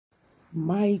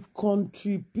My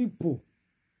country people,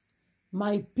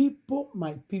 my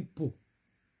people,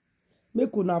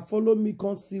 make una follow me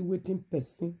come see wetin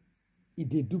person e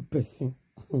dey do person.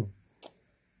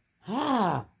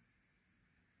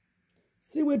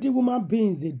 See wetin woman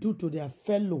beings they do to their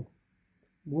fellow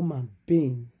woman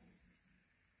beings.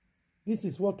 This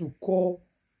is what we call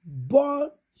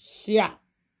born share.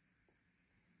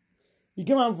 You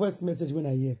get one voice message when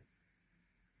I hear.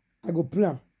 I go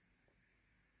plan.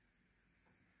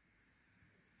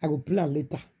 I go plan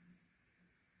later.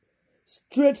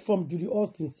 Straight from Judy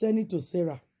Austin, send it to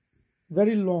Sarah.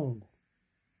 Very long.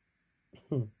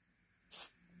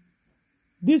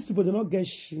 These people do not get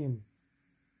shame.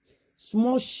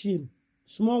 Small shame.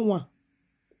 Small one.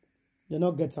 They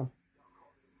not get them.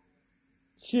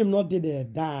 Shame not did they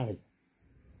die.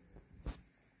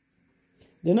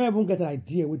 They not even get an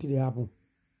idea what did happen.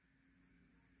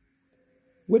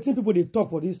 Waiting people they talk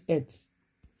for this earth.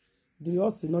 Judy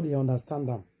Austin not they understand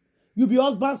them. You be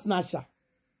husband snatcher.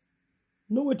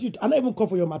 No wait you. I not even come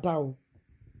for your matter.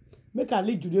 Make a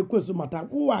lead to the question matter.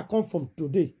 Who I come from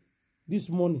today, this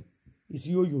morning, is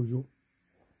yo. Yo.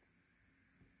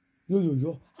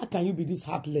 How can you be this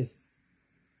heartless?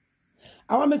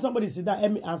 I want me somebody say that.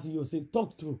 Let me answer you. Say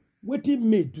talk through. What it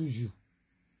may do you.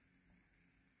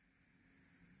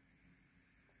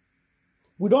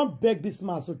 We don't beg this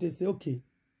man so they say okay.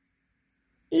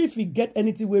 If he get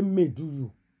anything we may do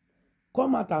you,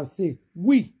 come out and say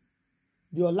we,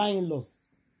 your lying laws,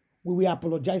 we will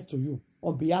apologize to you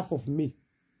on behalf of me.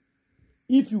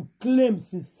 If you claim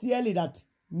sincerely that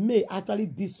May actually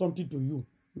did something to you,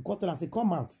 you come and say,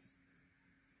 come out.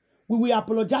 We will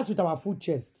apologize with our full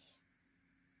chest.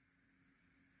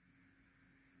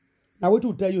 Now, what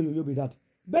will tell you, you'll be that.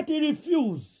 But he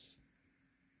refused.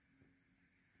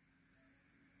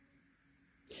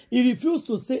 He refused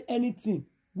to say anything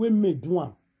when May do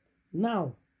one.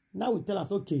 Now we tell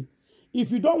us, okay,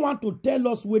 if you don't want to tell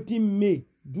us what he may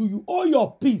do you owe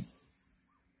your peace.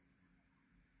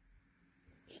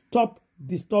 Stop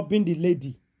disturbing the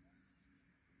lady.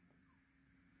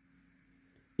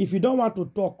 If you don't want to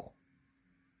talk,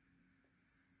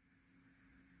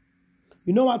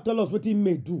 you don't want to tell us what he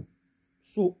may do.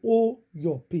 So owe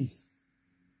your peace.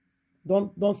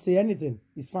 Don't say anything.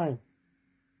 It's fine.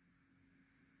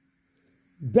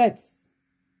 But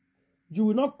you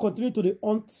will not continue to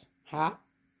hunt her.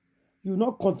 You will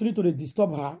not continue to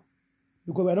disturb her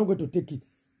because we are not going to take it.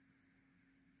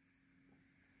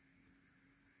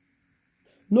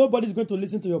 Nobody's going to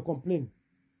listen to your complaint.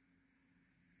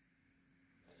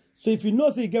 So if you know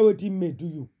say you get what he may do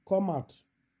you, come out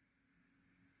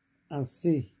and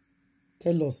say,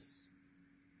 tell us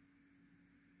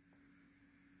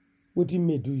what he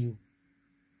may do you.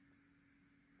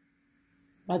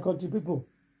 My country people,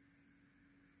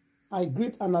 I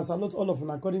greet and I salute all of you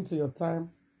according to your time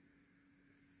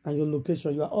and your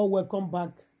location. You are all welcome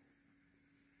back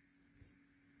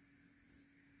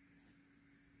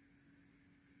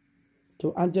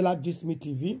to Angela Gist Me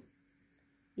TV.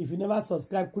 If you never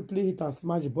subscribe, quickly hit and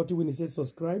smash the button when it says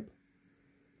subscribe.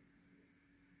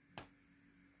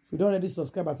 If you don't already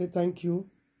subscribe, I say thank you.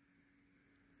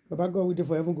 Baba God with you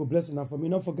for heaven, go bless you now for me.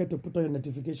 Don't forget to put on your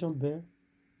notification bell.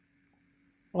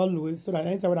 Always, so that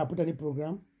anytime when I put any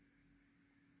program,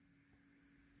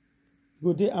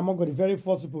 go there among the very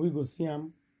first people we go see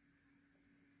them.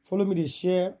 Follow me, they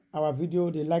share our video,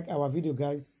 they like our video,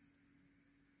 guys.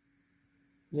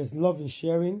 There's love in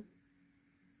sharing.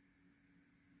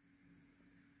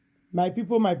 My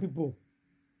people.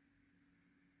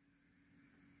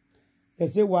 They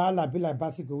say, wahala be like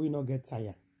bicycle, we not get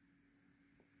tired.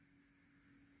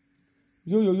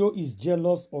 Yo is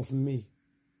jealous of me.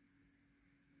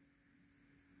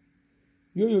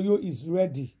 Yo is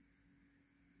ready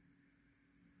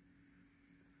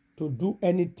to do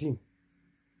anything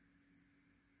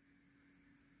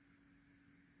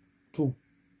to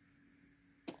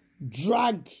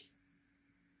drag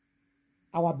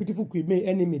our beautiful Queen May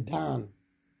enemy down.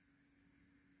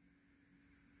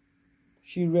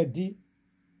 She ready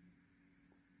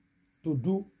to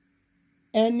do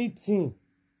anything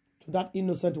to that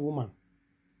innocent woman.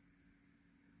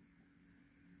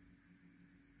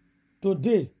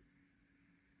 Today,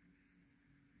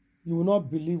 you will not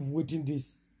believe what in this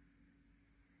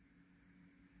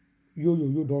yo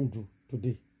don't do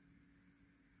today.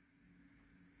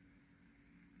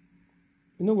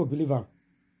 You know what believe her.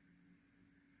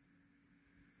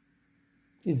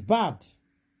 It's bad.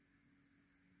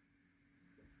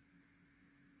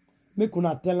 Make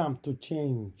una tell him to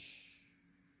change.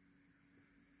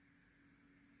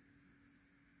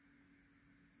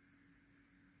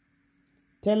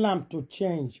 Tell him to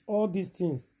change. All these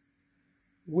things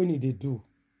when they do.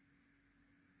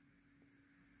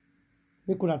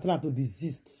 Make una try to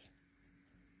desist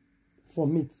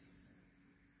from it.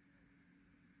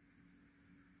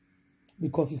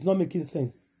 Because it's not making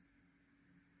sense.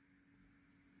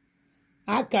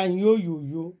 How can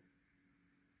you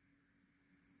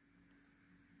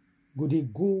go they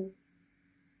go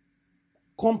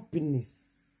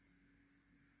companies,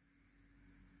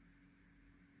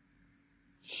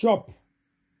 shop,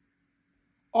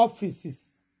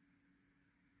 offices,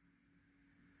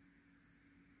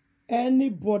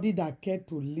 anybody that care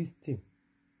to listen,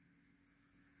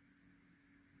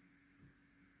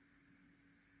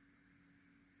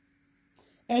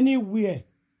 anywhere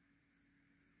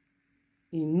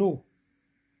he know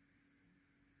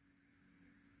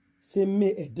say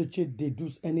Mayedochie they do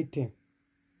anything.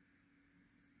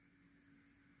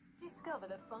 Discover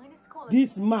the finest quality.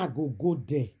 This man go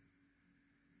there.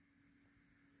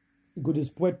 He go to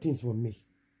spoil things for me.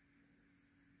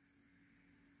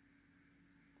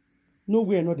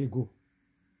 Nowhere not they go.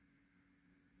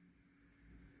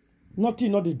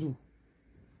 Nothing not they do.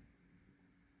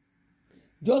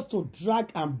 Just to drag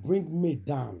and bring me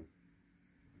down.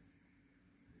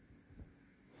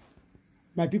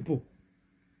 My people.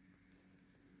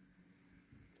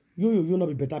 You not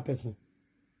be better person.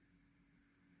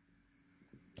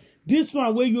 This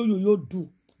one where you do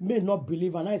may not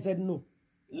believe, and I said no.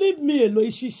 Leave me alone.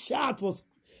 She shout for,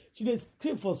 she dey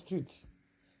scream for street.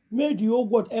 May the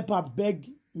old God help her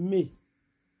beg me,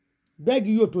 beg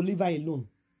you to leave her alone.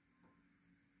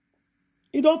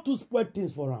 He don't to spoil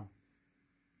things for him.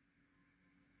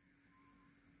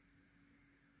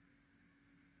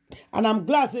 And I'm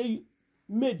glad say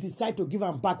may decide to give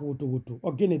him back woto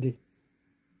or Kennedy.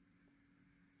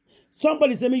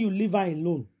 Somebody say me you leave her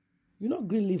alone. You not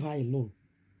agree leave her alone.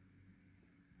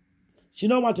 She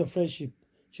don't want your friendship.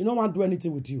 She don't want to do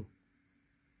anything with you.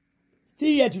 Still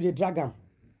here to the dragon.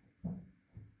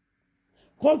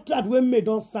 Contract when me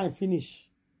don't sign finish.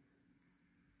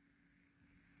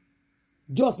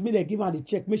 Just me they give her the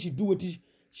check. Make she do what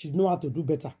she know how to do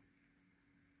better.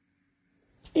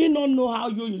 He don't know how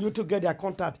you to get their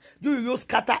contact. You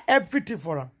scatter everything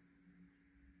for her.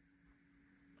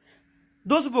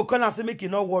 Those people come and say make you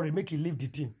not worry, make you leave the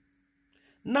team.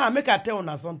 Now make I tell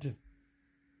you something.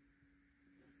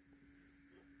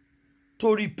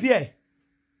 To repair,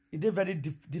 it is very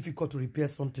difficult to repair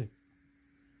something.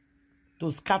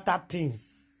 To scatter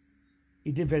things,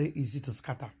 it is very easy to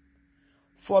scatter.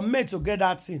 For me to get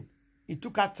that thing, it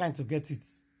took her time to get it.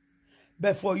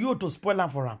 But for you to spoil them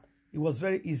for him, it was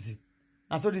very easy.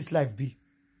 And so this life be.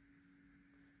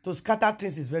 To scatter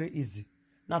things is very easy.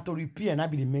 Now to repair, and I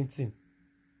be the main thing.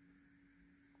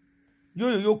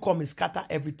 You come and scatter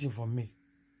everything for me.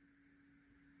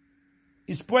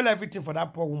 You spoil everything for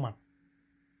that poor woman.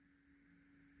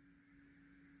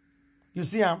 You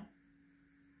see,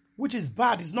 which is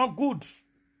bad. It's not good.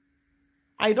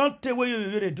 I don't tell where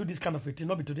you do this kind of a thing.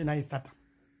 Not be today, now you start.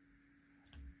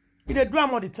 You do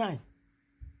them all the time.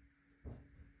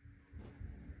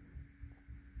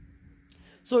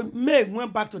 So May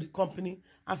went back to the company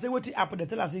and said, what happened? They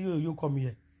tell us, you come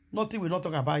here. Nothing will not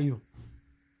talk about you.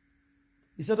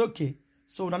 He said, okay.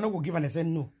 So now will give, and they said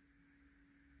no.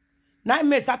 Now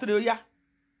May start to the yeah.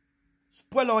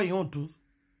 Spoil all your own tools.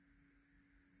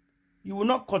 You will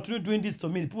not continue doing this to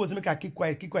me. The people will make I keep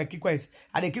quiet, keep quiet, keep quiet.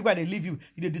 And they keep quiet, they leave you.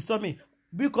 They disturb me.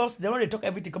 Because they want to talk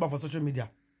everything come out for social media.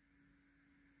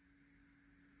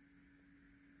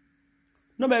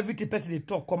 Not everything person they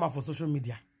talk come out for social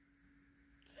media.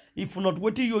 If not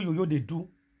what you they do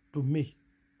to me,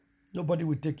 nobody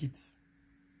will take it.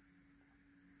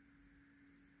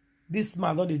 This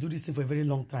man don't they do this thing for a very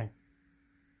long time.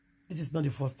 This is not the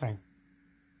first time.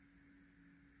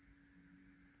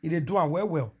 They do it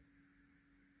well.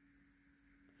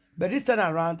 But this time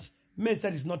around, May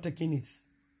said he's not taking it.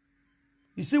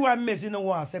 You see why May no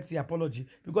one accept the apology?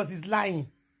 Because he's lying.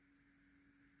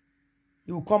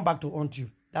 He will come back to haunt you.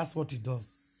 That's what he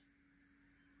does.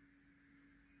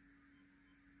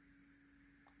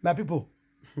 My people,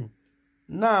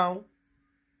 now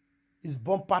it's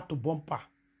bumper to bumper.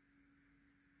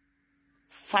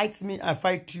 Fight me, I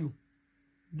fight you.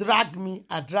 Drag me,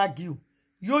 I drag you.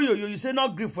 You say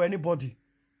not grieve for anybody.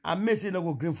 And May say no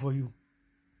go grieve for you.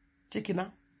 Check it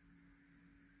now.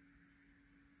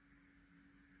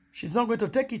 She's not going to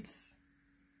take it.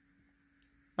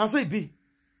 And so it be.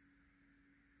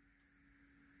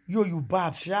 You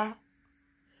bad, sha.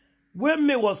 When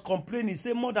May was complaining, he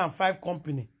said more than 5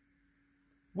 company.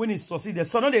 When he succeeded,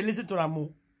 so now they listen to Ramu.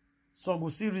 So go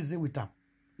see reason with them.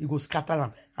 You go scatter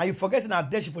them. And you forget in her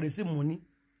day she for the same money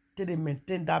till they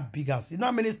maintain that big house. You know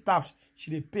how many staff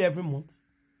she they pay every month?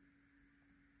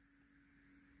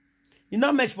 You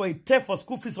not match for a tape for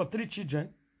school fees for 3 children.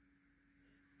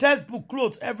 Textbook,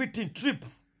 clothes, everything, trip.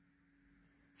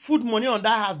 Food money on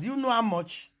that house. Do you know how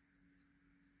much?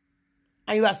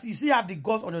 And you still have the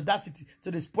guts on your audacity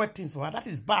to spoil things for her. That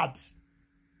is bad.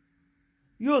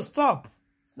 You stop.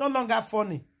 It's no longer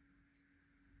funny.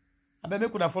 I bet you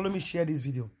could have followed me, share this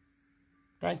video.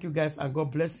 Thank you guys, and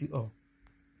God bless you all.